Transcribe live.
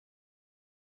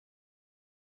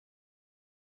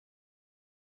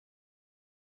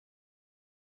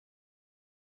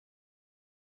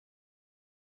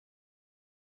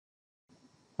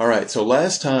All right, so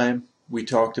last time we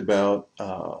talked about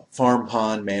farm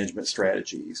pond management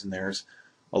strategies, and there's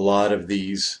a lot of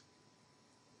these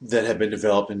that have been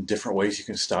developed in different ways you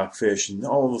can stock fish and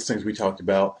all of those things we talked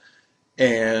about.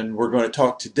 And we're going to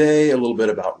talk today a little bit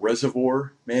about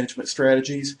reservoir management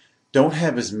strategies. Don't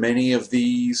have as many of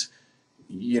these.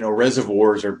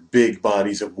 Reservoirs are big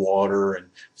bodies of water, and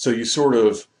so you sort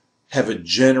of have a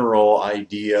general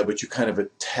idea, but you kind of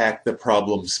attack the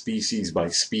problem species by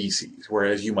species.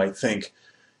 Whereas you might think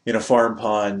in a farm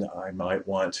pond, I might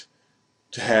want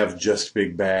to have just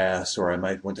big bass, or I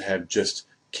might want to have just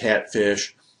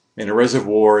catfish. In a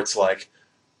reservoir, it's like,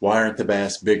 why aren't the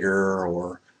bass bigger?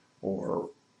 Or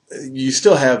you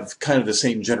still have kind of the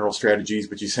same general strategies,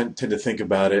 but you tend to think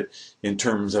about it in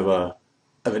terms of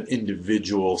an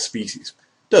individual species.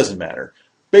 Doesn't matter.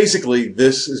 Basically,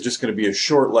 this is just going to be a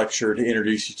short lecture to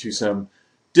introduce you to some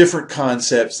different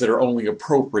concepts that are only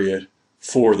appropriate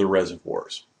for the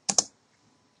reservoirs.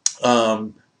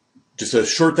 Just a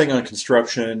short thing on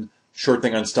construction, short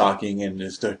thing on stocking, and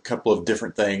just a couple of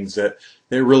different things that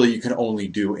really you can only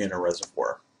do in a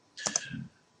reservoir.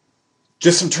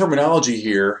 Just some terminology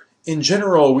here. In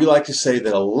general, we like to say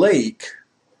that a lake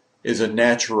is a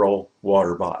natural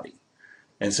water body.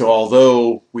 And so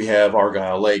although we have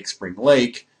Argyle Lake, Spring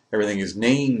Lake, everything is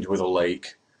named with a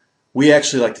lake, we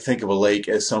actually like to think of a lake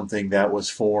as something that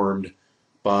was formed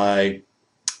by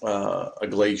a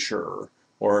glacier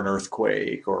or an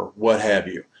earthquake or what have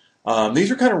you. These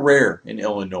are kind of rare in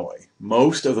Illinois.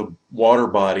 Most of the water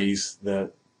bodies, the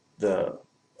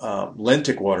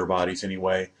lentic water bodies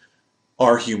anyway,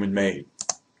 are human-made.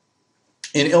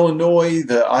 In Illinois,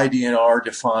 the IDNR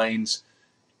defines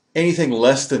anything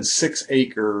less than 6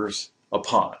 acres a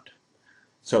pond.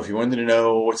 So if you wanted to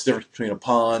know what's the difference between a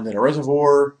pond and a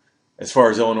reservoir, as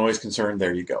far as Illinois is concerned,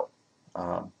 there you go.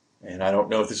 And I don't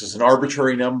know if this is an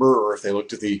arbitrary number or if they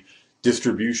looked at the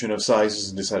distribution of sizes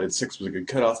and decided 6 was a good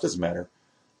cutoff. Doesn't matter.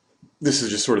 This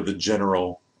is just sort of the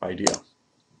general idea.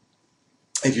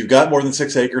 If you've got more than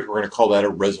 6 acres, we're going to call that a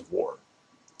reservoir.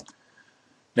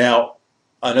 Now,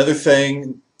 another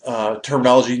thing,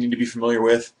 terminology you need to be familiar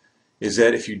with, is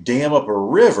that if you dam up a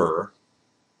river,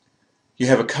 you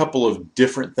have a couple of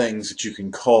different things that you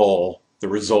can call the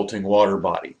resulting water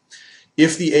body.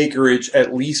 If the acreage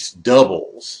at least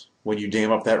doubles when you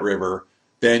dam up that river,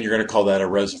 then you're going to call that a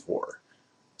reservoir.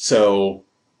 So,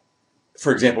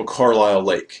 for example, Carlisle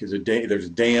Lake. There's a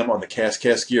dam on the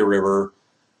Kaskaskia River.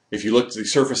 If you look at the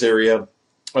surface area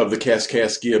of the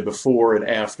Kaskaskia before and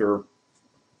after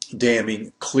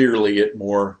damming, clearly it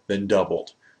more than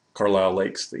doubled. Carlisle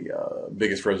Lake's the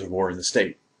biggest reservoir in the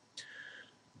state.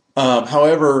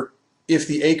 However, if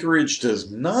the acreage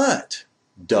does not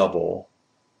double,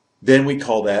 then we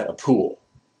call that a pool.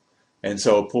 And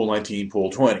so pool 19, pool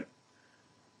 20.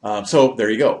 So there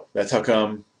you go. That's how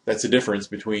come that's the difference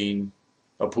between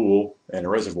a pool and a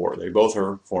reservoir. They both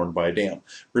are formed by a dam.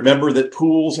 Remember that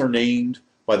pools are named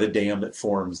by the dam that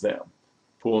forms them.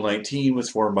 Pool 19 was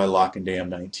formed by Lock and Dam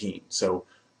 19. So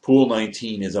pool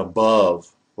 19 is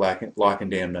above Lock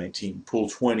and Dam 19. Pool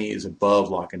 20 is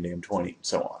above Lock and Dam 20, and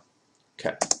so on.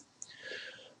 Okay.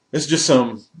 This is just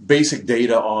some basic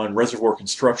data on reservoir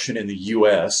construction in the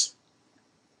U.S.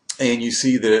 And you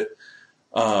see that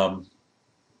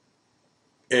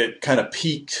it kind of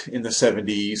peaked in the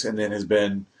 70s and then has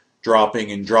been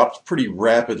dropping and dropped pretty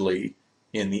rapidly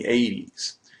in the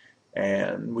 80s.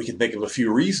 And we can think of a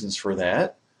few reasons for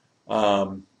that.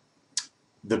 The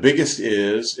biggest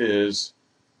is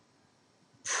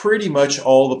pretty much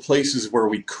all the places where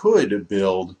we could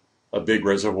build a big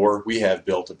reservoir, we have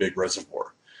built a big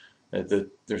reservoir.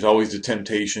 There's always the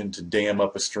temptation to dam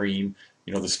up a stream.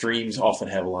 The streams often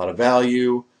have a lot of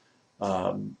value,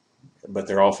 but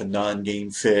they're often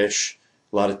non-game fish.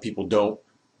 A lot of people don't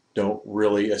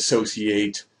really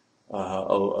associate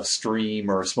a stream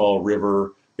or a small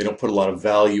river. They don't put a lot of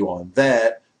value on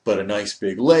that, but a nice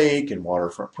big lake and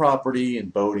waterfront property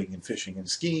and boating and fishing and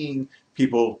skiing,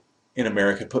 people in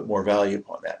America put more value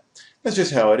upon that. That's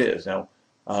just how it is. Now,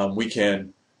 we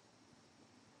can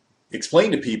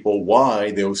explain to people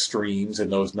why those streams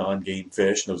and those non-game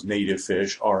fish, those native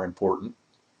fish, are important.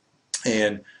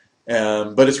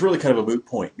 But it's really kind of a moot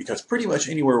point because pretty much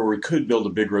anywhere where we could build a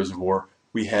big reservoir,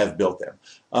 we have built them.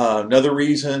 Another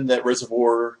reason that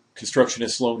reservoir construction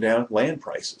has slowed down, land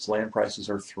prices. Land prices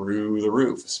are through the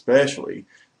roof, especially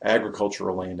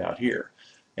agricultural land out here.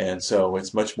 And so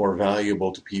it's much more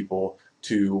valuable to people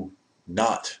to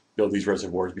not build these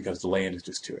reservoirs because the land is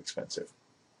just too expensive.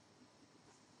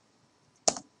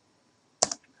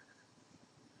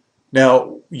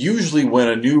 Now, usually when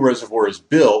a new reservoir is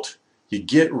built, you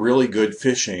get really good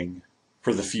fishing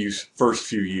for the first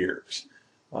few years.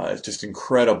 It's just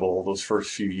incredible, those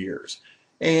first few years.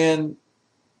 And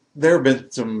there have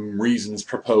been some reasons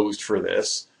proposed for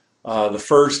this. The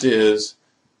first is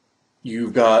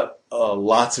you've got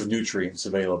lots of nutrients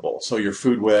available. So your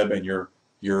food web and your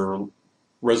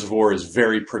reservoir is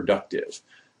very productive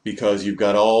because you've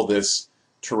got all this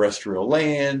terrestrial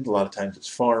land. A lot of times it's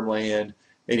farmland.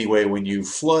 Anyway, when you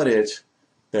flood it,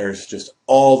 there's just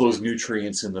all those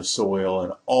nutrients in the soil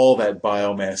and all that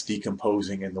biomass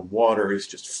decomposing, and the water is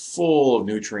just full of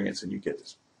nutrients, and you get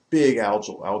this big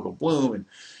algal bloom.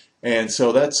 And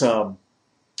so that's kind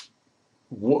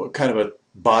of a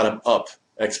bottom-up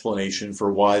explanation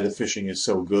for why the fishing is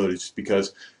so good. It's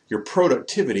because your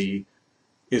productivity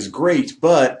is great,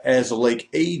 but as the lake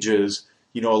ages,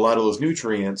 a lot of those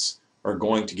nutrients are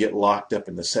going to get locked up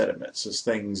in the sediments as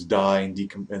things die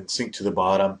and sink to the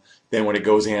bottom. Then when it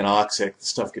goes anoxic, the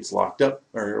stuff gets locked up,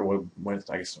 or when it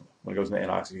goes into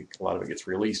anoxic, a lot of it gets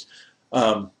released.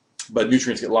 But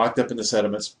nutrients get locked up in the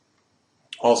sediments.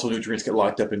 Also, nutrients get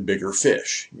locked up in bigger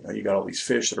fish. You got all these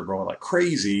fish that are growing like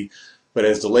crazy, but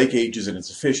as the lake ages and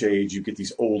it's a fish age, you get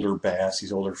these older bass,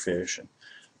 these older fish.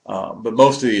 But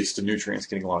mostly it's the nutrients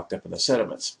getting locked up in the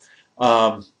sediments.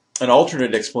 An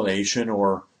alternate explanation,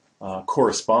 or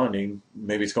corresponding,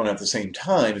 maybe it's going on at the same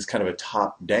time, is kind of a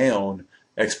top-down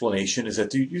explanation, is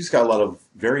that you just got a lot of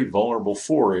very vulnerable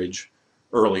forage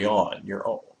early on.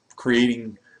 You're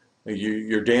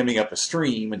damming up a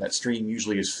stream, and that stream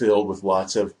usually is filled with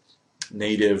lots of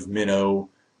native minnow,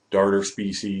 darter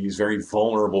species, very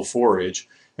vulnerable forage.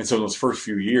 And so in those first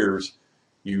few years,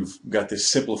 you've got this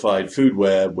simplified food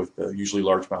web with usually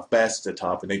largemouth bass at the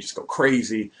top, and they just go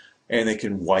crazy, and they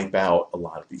can wipe out a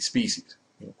lot of these species.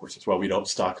 Of course, that's why we don't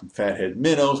stock fathead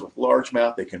minnows with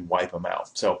largemouth. They can wipe them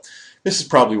out. So this is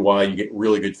probably why you get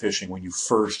really good fishing when you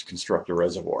first construct a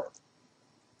reservoir.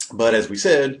 But as we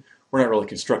said, we're not really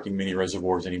constructing many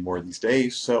reservoirs anymore these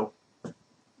days, so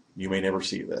you may never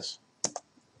see this.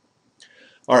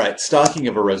 All right, stocking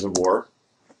of a reservoir.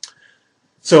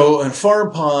 So in a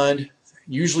farm pond,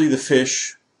 usually the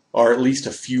fish are at least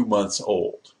a few months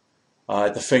old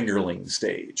at the fingerling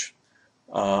stage.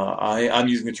 I'm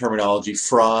using the terminology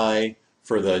fry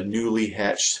for the newly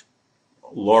hatched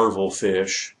larval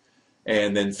fish,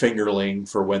 and then fingerling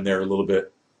for when they're a little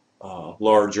bit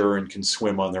larger and can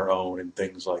swim on their own and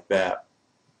things like that.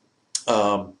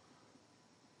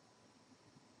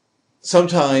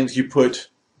 Sometimes you put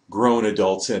grown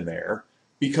adults in there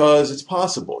because it's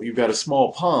possible. You've got a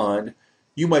small pond,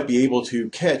 you might be able to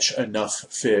catch enough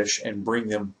fish and bring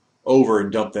them over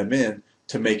and dump them in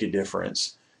to make a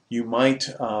difference. You might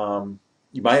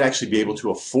actually be able to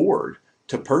afford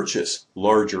to purchase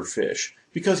larger fish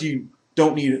because you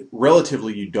don't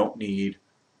need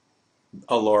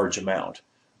a large amount.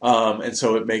 And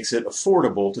so it makes it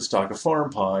affordable to stock a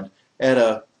farm pond at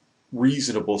a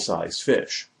reasonable sized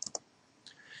fish.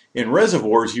 In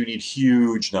reservoirs, you need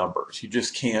huge numbers. You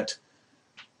just can't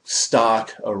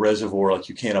stock a reservoir like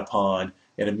you can a pond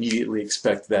and immediately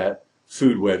expect that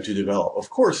food web to develop. Of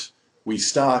course, we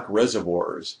stock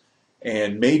reservoirs,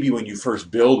 and maybe when you first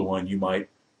build one, you might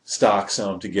stock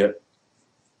some to get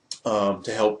to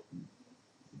help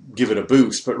give it a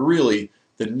boost. But really,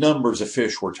 the numbers of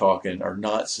fish we're talking are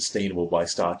not sustainable by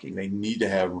stocking. They need to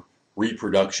have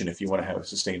reproduction if you want to have a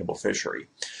sustainable fishery.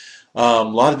 A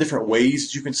lot of different ways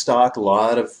that you can stock. A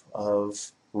lot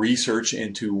of research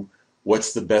into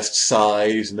what's the best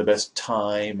size and the best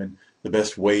time and the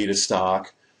best way to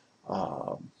stock.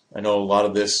 I know a lot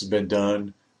of this has been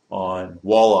done on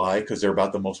walleye because they're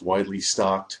about the most widely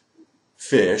stocked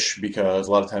fish, because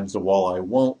a lot of times the walleye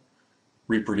won't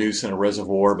reproduce in a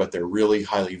reservoir, but they're really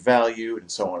highly valued,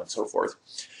 and so on and so forth.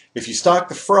 If you stock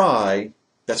the fry,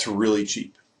 that's really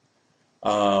cheap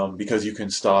because you can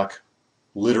stock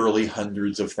literally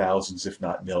hundreds of thousands, if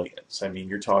not millions. I mean,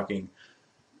 you're talking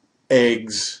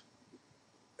eggs.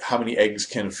 How many eggs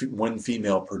can one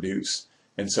female produce?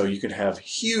 And so you can have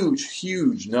huge,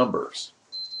 huge numbers.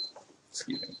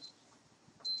 Excuse me.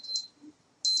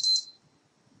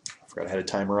 I forgot I had a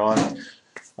timer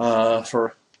on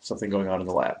for something going on in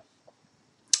the lab.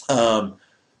 So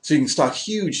you can stock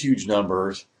huge, huge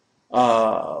numbers,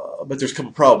 but there's a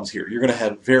couple problems here. You're going to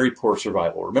have very poor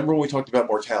survival. Remember when we talked about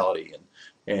mortality,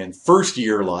 and first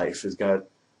year life has got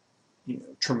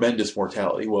tremendous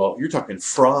mortality. Well, you're talking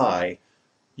fry,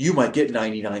 you might get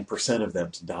 99% of them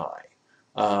to die.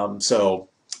 So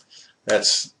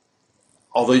that's,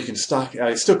 although you can stock,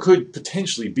 it still could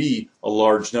potentially be a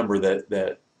large number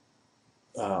that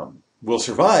will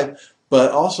survive,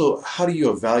 but also how do you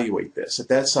evaluate this? At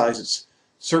that size, it's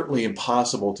certainly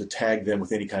impossible to tag them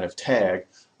with any kind of tag.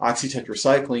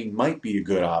 Oxytetracycline might be a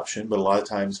good option, but a lot of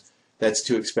times that's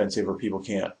too expensive, or people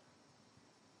can't.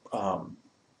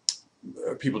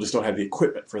 People just don't have the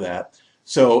equipment for that.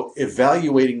 So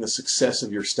evaluating the success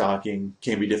of your stocking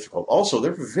can be difficult. Also,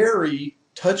 they're very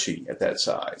touchy at that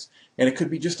size. And it could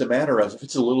be just a matter of, if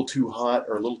it's a little too hot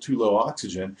or a little too low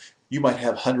oxygen, you might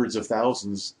have hundreds of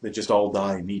thousands that just all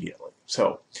die immediately.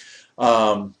 So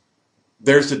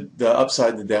there's the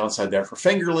upside and the downside there. For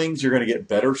fingerlings, you're going to get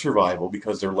better survival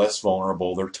because they're less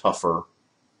vulnerable, they're tougher,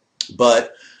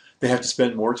 but they have to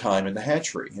spend more time in the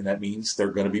hatchery, and that means they're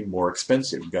going to be more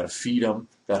expensive. You've got to feed them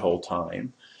that whole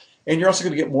time. And you're also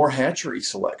going to get more hatchery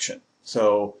selection.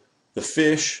 So the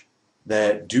fish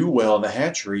that do well in the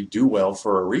hatchery do well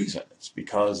for a reason. It's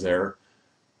because they're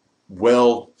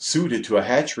well suited to a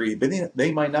hatchery, but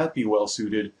they might not be well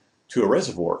suited to a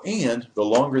reservoir. And the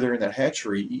longer they're in that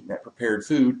hatchery eating that prepared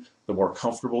food, the more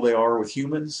comfortable they are with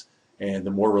humans, and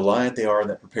the more reliant they are on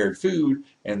that prepared food,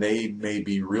 and they may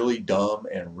be really dumb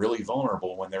and really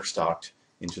vulnerable when they're stocked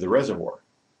into the reservoir.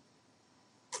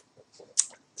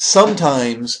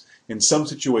 Sometimes, in some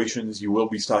situations, you will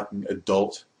be stocking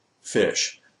adult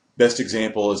fish. Best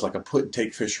example is like a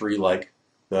put-and-take fishery like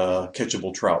the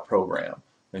catchable trout program.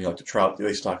 And like the trout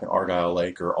they stock in Argyle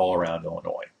Lake or all around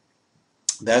Illinois.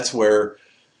 That's where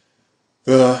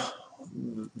the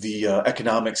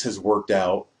economics has worked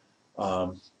out,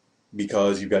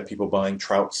 because you've got people buying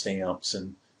trout stamps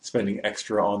and spending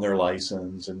extra on their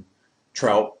license, and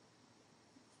trout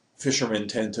fishermen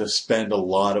tend to spend a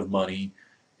lot of money,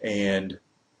 and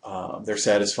they're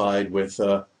satisfied with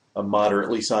a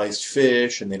moderately sized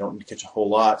fish, and they don't need to catch a whole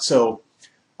lot. So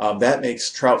that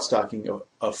makes trout stocking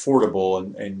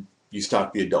affordable, and you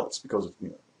stock the adults because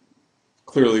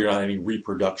clearly there's not any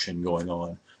reproduction going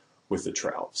on with the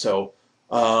trout. So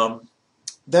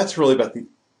that's really about the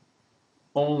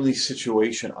only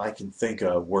situation I can think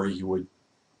of where you would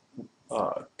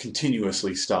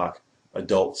continuously stock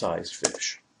adult-sized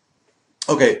fish.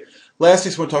 Okay, lastly,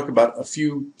 I just want to talk about a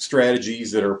few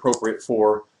strategies that are appropriate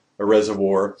for a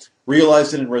reservoir.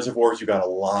 Realize that in reservoirs you've got a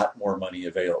lot more money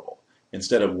available.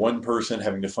 Instead of one person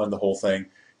having to fund the whole thing,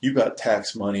 you've got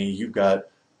tax money, you've got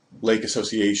lake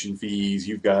association fees,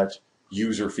 you've got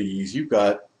user fees, you've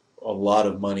got a lot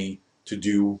of money to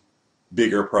do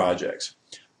bigger projects.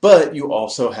 But you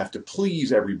also have to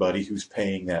please everybody who's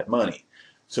paying that money.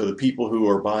 So the people who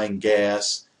are buying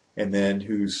gas and then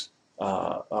whose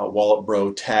wallet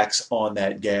bro tax on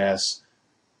that gas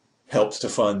helps to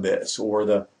fund this, or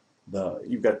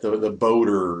you've got the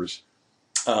boaters,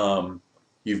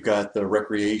 you've got the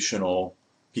recreational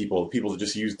people that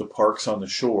just use the parks on the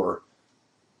shore.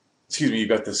 Excuse me, you've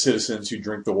got the citizens who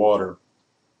drink the water.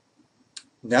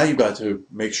 Now you've got to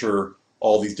make sure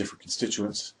all these different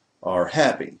constituents are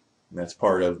happy. And that's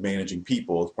part of managing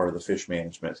people. It's part of the fish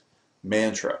management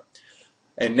mantra.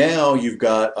 And now you've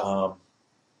got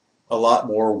a lot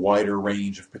more wider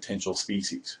range of potential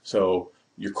species. So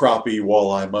your crappie,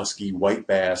 walleye, muskie, white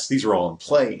bass, these are all in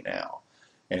play now.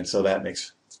 And so that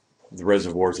makes the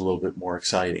reservoirs a little bit more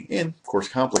exciting and, of course,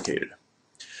 complicated.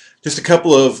 Just a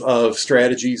couple of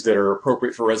strategies that are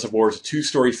appropriate for reservoirs. A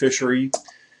two-story fishery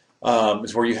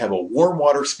is where you have a warm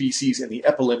water species in the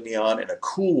epilimnion and a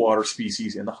cool water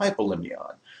species in the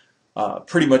hypolimnion.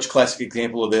 Pretty much classic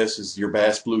example of this is your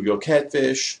bass, bluegill,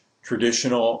 catfish,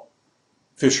 traditional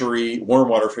fishery, warm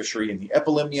water fishery in the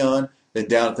epilimnion. Then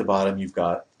down at the bottom you've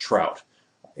got trout.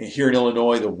 Here in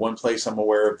Illinois, the one place I'm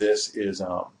aware of this is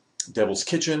Devil's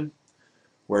Kitchen,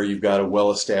 where you've got a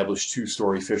well-established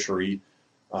two-story fishery.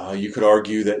 You could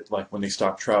argue that, like when they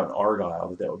stock trout in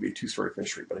Argyle, that would be a two-story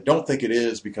fishery. But I don't think it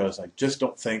is, because I just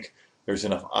don't think there's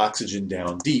enough oxygen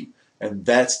down deep. And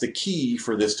that's the key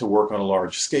for this to work on a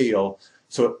large scale.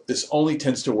 So this only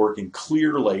tends to work in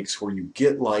clear lakes where you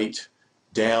get light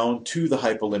down to the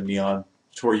hypolimnion,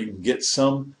 to where you can get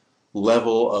some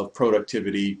level of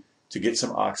productivity to get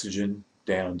some oxygen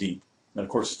down deep. And of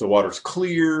course, if the water's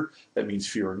clear, that means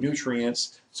fewer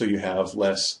nutrients, so you have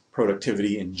less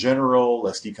productivity in general,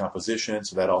 less decomposition,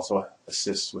 so that also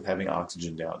assists with having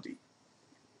oxygen down deep.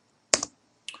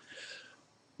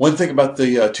 One thing about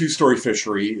the two-story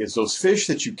fishery is those fish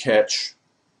that you catch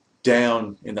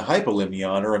down in the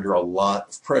hypolimnion are under a lot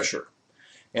of pressure,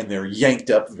 and they're yanked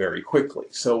up very quickly.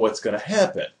 So what's going to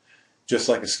happen? Just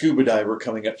like a scuba diver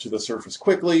coming up to the surface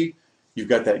quickly, you've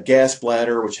got that gas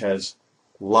bladder, which has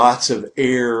lots of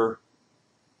air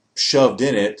shoved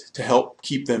in it to help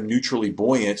keep them neutrally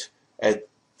buoyant at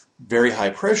very high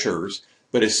pressures.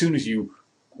 But as soon as you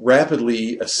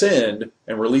rapidly ascend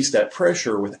and release that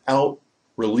pressure without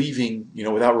releasing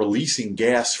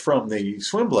gas from the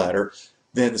swim bladder,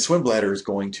 then the swim bladder is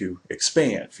going to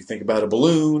expand. If you think about a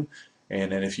balloon,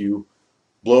 and then if you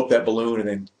blow up that balloon and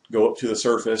then go up to the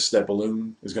surface, that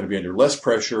balloon is going to be under less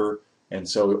pressure, and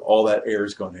so all that air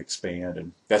is going to expand,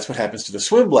 and that's what happens to the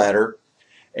swim bladder.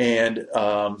 And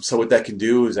so what that can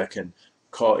do is that can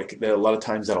cause, a lot of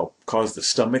times that'll cause the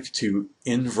stomach to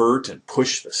invert and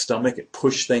push the stomach and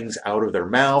push things out of their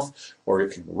mouth, or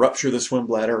it can rupture the swim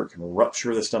bladder, or it can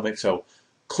rupture the stomach. So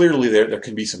clearly there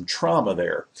can be some trauma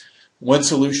there. One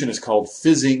solution is called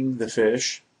fizzing the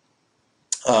fish.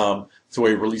 It's a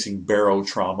way of releasing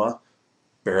barotrauma,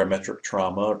 barometric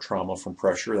trauma, or trauma from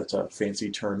pressure. That's a fancy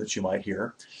term that you might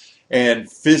hear.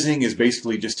 And fizzing is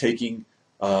basically just taking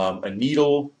a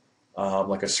needle,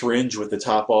 like a syringe with the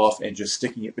top off, and just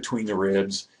sticking it between the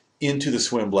ribs into the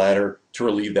swim bladder to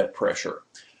relieve that pressure.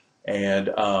 And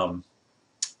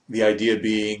the idea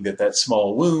being that that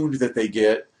small wound that they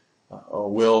get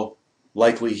will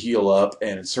likely heal up,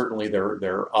 and certainly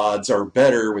their odds are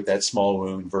better with that small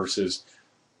wound versus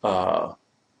putting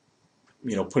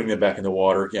them back in the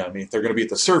water. Yeah, I mean, if they're going to be at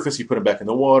the surface, you put them back in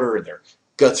the water and their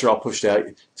guts are all pushed out.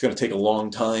 It's going to take a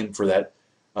long time for that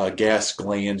gas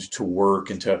gland to work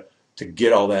and to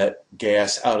get all that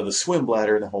gas out of the swim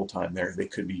bladder, and the whole time they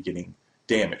could be getting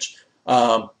damaged.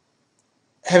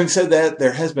 Having said that,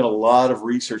 there has been a lot of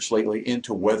research lately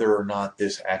into whether or not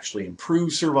this actually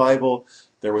improves survival.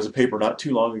 There was a paper not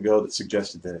too long ago that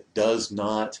suggested that it does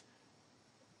not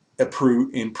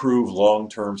improve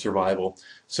long-term survival.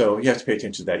 So you have to pay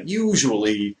attention to that.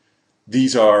 Usually,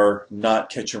 these are not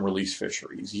catch and release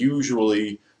fisheries.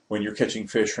 Usually, when you're catching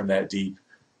fish from that deep,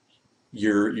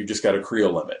 you just got a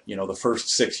creel limit. You know, the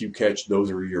first 6 you catch, those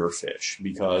are your fish,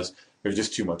 because there's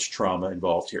just too much trauma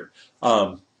involved here.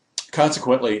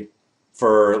 Consequently,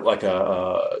 for like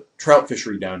a trout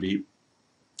fishery down deep,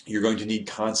 you're going to need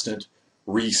constant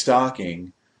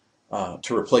restocking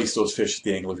to replace those fish that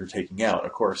the anglers are taking out.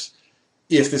 Of course,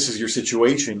 if this is your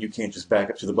situation, you can't just back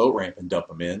up to the boat ramp and dump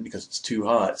them in because it's too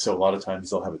hot. So a lot of times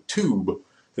they'll have a tube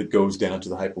that goes down to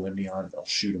the hypolimnion, and they'll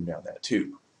shoot them down that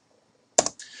tube.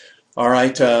 All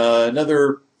right,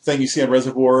 another thing you see on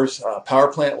reservoirs, power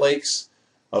plant lakes.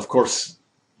 Of course,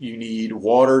 you need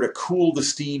water to cool the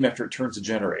steam after it turns a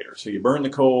generator. So you burn the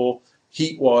coal,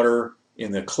 heat water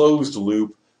in the closed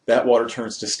loop. That water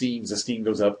turns to steam. As the steam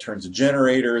goes up, turns a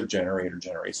generator. The generator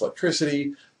generates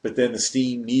electricity, but then the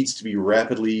steam needs to be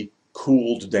rapidly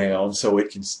cooled down so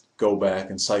it can go back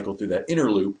and cycle through that inner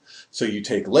loop. So you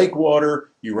take lake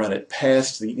water, you run it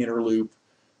past the inner loop,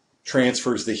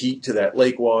 transfers the heat to that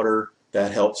lake water.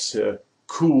 That helps to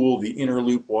cool the inner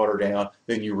loop water down.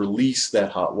 Then you release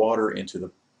that hot water into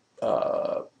the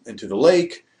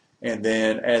lake, and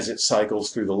then as it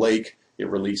cycles through the lake, it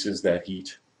releases that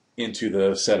heat into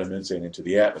the sediments and into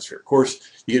the atmosphere. Of course,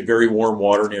 you get very warm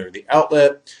water near the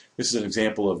outlet. This is an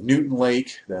example of Newton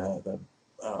Lake.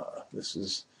 This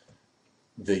is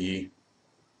the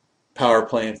power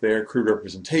plant there, crude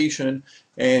representation,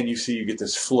 and you see you get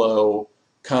this flow,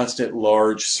 constant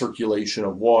large circulation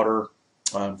of water.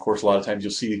 Of course, a lot of times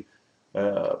you'll see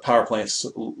power plants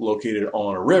located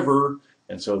on a river,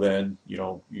 and so then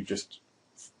you just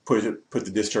put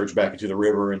the discharge back into the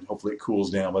river, and hopefully it cools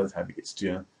down by the time it gets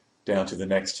down to the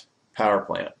next power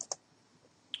plant.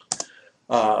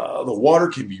 The water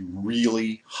can be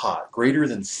really hot, greater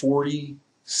than 40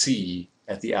 C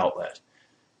at the outlet.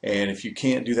 And if you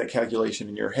can't do that calculation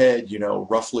in your head,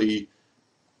 roughly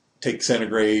take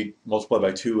centigrade, multiply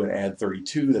by 2, and add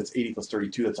 32. That's 80 plus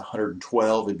 32. That's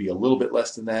 112. It'd be a little bit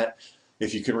less than that.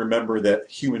 If you can remember that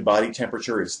human body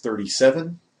temperature is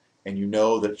 37, and you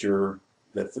know that your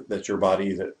body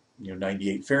is at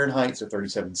 98 Fahrenheit, so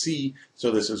 37 C,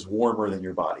 so this is warmer than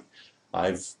your body.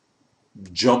 I've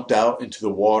jumped out into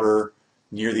the water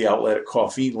near the outlet at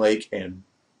Coffeen Lake and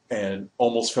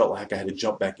almost felt like I had to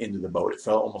jump back into the boat. It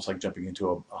felt almost like jumping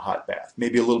into a hot bath.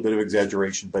 Maybe a little bit of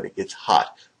exaggeration, but it gets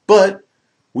hot. But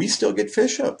we still get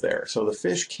fish up there, so the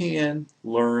fish can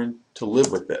learn to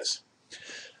live with this.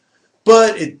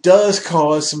 But it does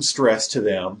cause some stress to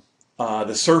them.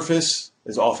 The surface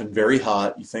is often very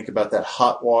hot. You think about that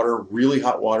hot water, really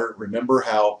hot water. Remember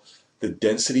how the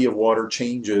density of water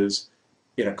changes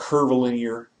in a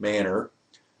curvilinear manner.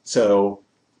 So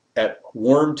at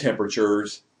warm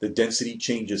temperatures, the density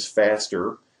changes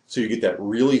faster. So you get that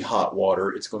really hot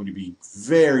water. It's going to be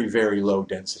very, very low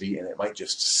density, and it might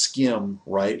just skim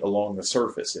right along the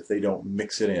surface if they don't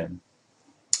mix it in.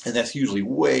 And that's usually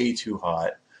way too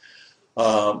hot.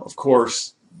 Of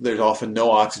course, there's often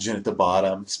no oxygen at the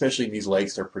bottom, especially in these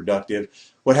lakes. They're productive.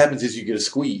 What happens is you get a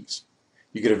squeeze.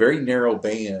 You get a very narrow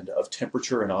band of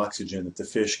temperature and oxygen that the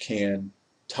fish can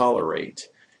tolerate.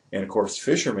 And of course,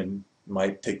 fishermen,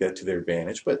 might take that to their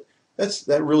advantage, but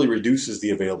that really reduces the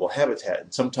available habitat.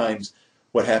 And sometimes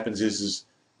what happens is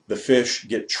the fish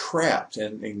get trapped,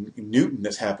 and in Newton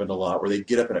this happened a lot, where they'd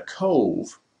get up in a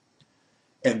cove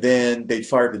and then they'd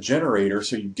fire the generator,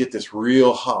 so you get this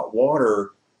real hot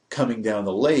water coming down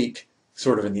the lake,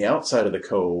 sort of in the outside of the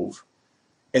cove,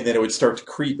 and then it would start to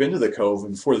creep into the cove,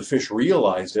 and before the fish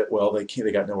realized it, well, they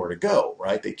got nowhere to go,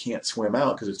 right? They can't swim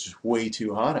out because it's just way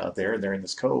too hot out there, and they're in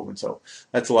this cove, and so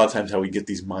that's a lot of times how we get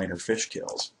these minor fish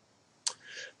kills.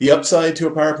 The upside to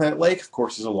a power plant lake, of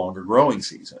course, is a longer growing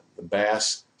season. The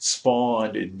bass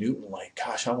spawned in Newton Lake,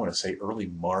 gosh, I want to say early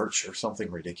March or something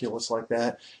ridiculous like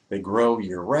that. They grow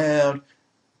year round.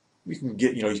 You can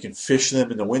get, you can fish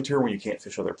them in the winter when you can't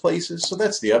fish other places. So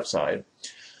that's the upside.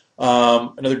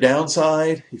 Another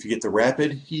downside, if you get the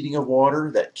rapid heating of water,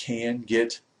 that can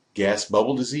get gas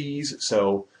bubble disease.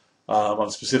 So I'm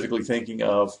specifically thinking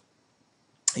of,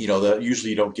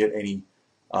 usually you don't get any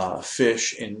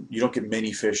fish, and you don't get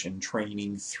many fish in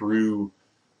training through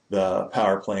the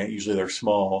power plant. Usually they're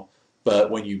small, but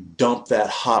when you dump that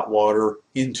hot water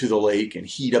into the lake and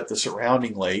heat up the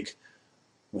surrounding lake,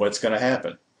 what's going to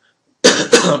happen?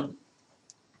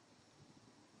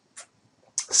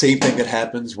 Same thing that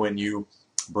happens when you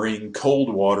bring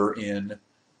cold water in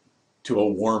to a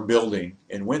warm building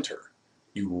in winter.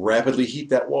 You rapidly heat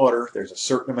that water. There's a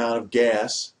certain amount of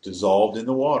gas dissolved in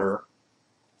the water.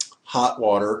 Hot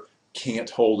water can't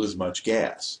hold as much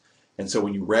gas. And so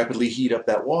when you rapidly heat up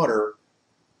that water,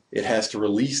 it has to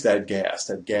release that gas.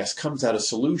 That gas comes out of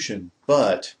solution,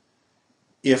 but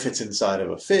if it's inside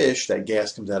of a fish, that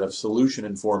gas comes out of solution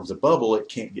and forms a bubble. It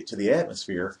can't get to the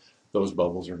atmosphere. Those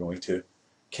bubbles are going to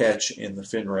catch in the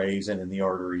fin rays and in the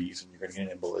arteries, and you're going to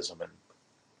get an embolism, and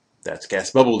that's gas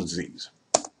bubble disease.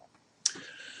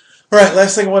 All right,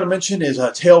 last thing I want to mention is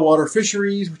tailwater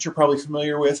fisheries, which you're probably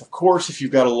familiar with. Of course, if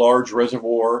you've got a large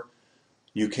reservoir,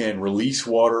 you can release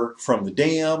water from the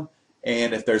dam,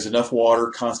 and if there's enough water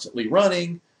constantly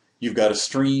running, you've got a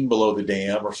stream below the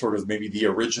dam, or sort of maybe the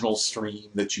original stream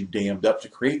that you dammed up to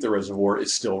create the reservoir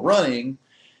is still running,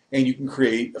 and you can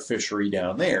create a fishery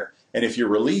down there. And if you're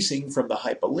releasing from the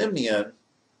hypolimnion,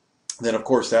 then of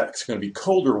course that's going to be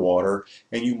colder water,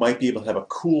 and you might be able to have a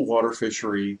cool water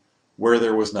fishery where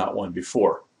there was not one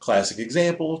before. Classic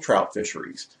example, trout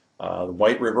fisheries. The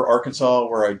White River, Arkansas,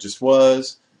 where I just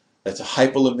was, that's a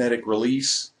hypolimnetic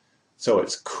release, so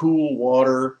it's cool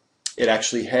water. It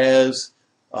actually has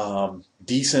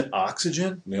decent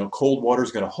oxygen. Cold water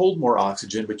is going to hold more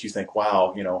oxygen, but you think,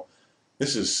 wow,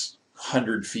 this is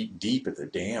 100 feet deep at the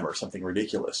dam or something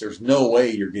ridiculous. There's no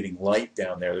way you're getting light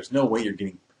down there. There's no way you're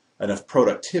getting enough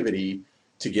productivity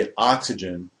to get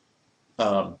oxygen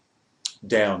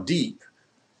down deep.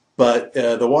 But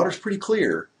the water's pretty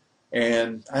clear.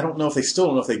 And I don't know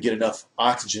if they get enough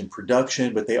oxygen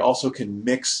production, but they also can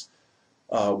mix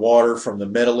water from the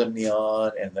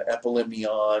metalimnion and the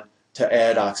epilimnion to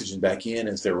add oxygen back in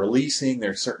as they're releasing.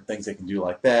 There's certain things they can do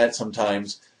like that.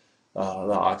 Sometimes the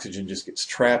oxygen just gets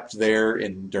trapped there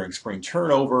during spring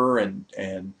turnover, and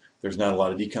there's not a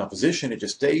lot of decomposition. It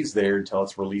just stays there until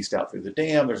it's released out through the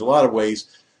dam. There's a lot of ways.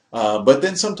 But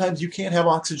then sometimes you can have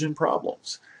oxygen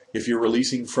problems. If you're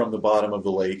releasing from the bottom of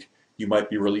the lake, you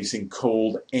might be releasing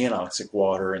cold anoxic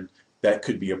water, and that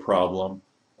could be a problem.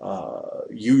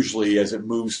 Usually as it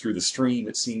moves through the stream,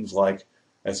 it seems like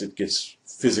as it gets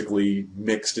physically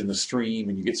mixed in the stream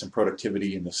and you get some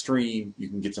productivity in the stream, you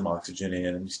can get some oxygen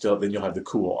in, and then you'll have the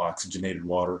cool oxygenated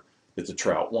water that the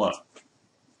trout want.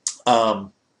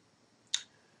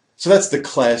 So that's the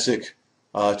classic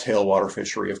tailwater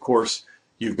fishery. Of course,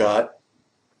 you've got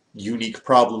unique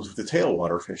problems with the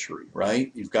tailwater fishery,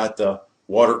 right? You've got the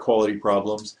water quality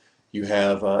problems. You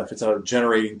have, if it's a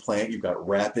generating plant, you've got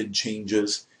rapid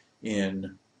changes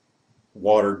in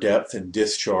water depth and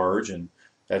discharge, and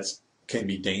that can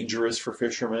be dangerous for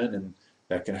fishermen, and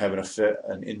that can have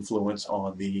an influence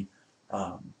on the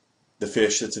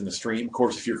fish that's in the stream. Of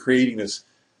course, if you're creating this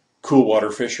cool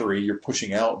water fishery, you're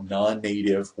pushing out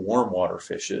non-native warm water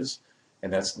fishes,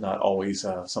 and that's not always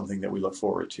something that we look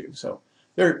forward to. So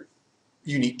there are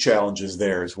unique challenges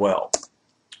there as well.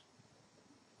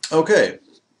 Okay,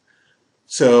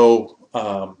 so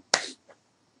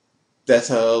that's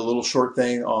a little short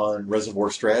thing on reservoir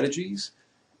strategies,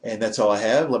 and that's all I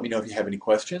have. Let me know if you have any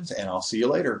questions, and I'll see you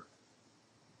later.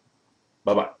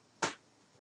 Bye-bye.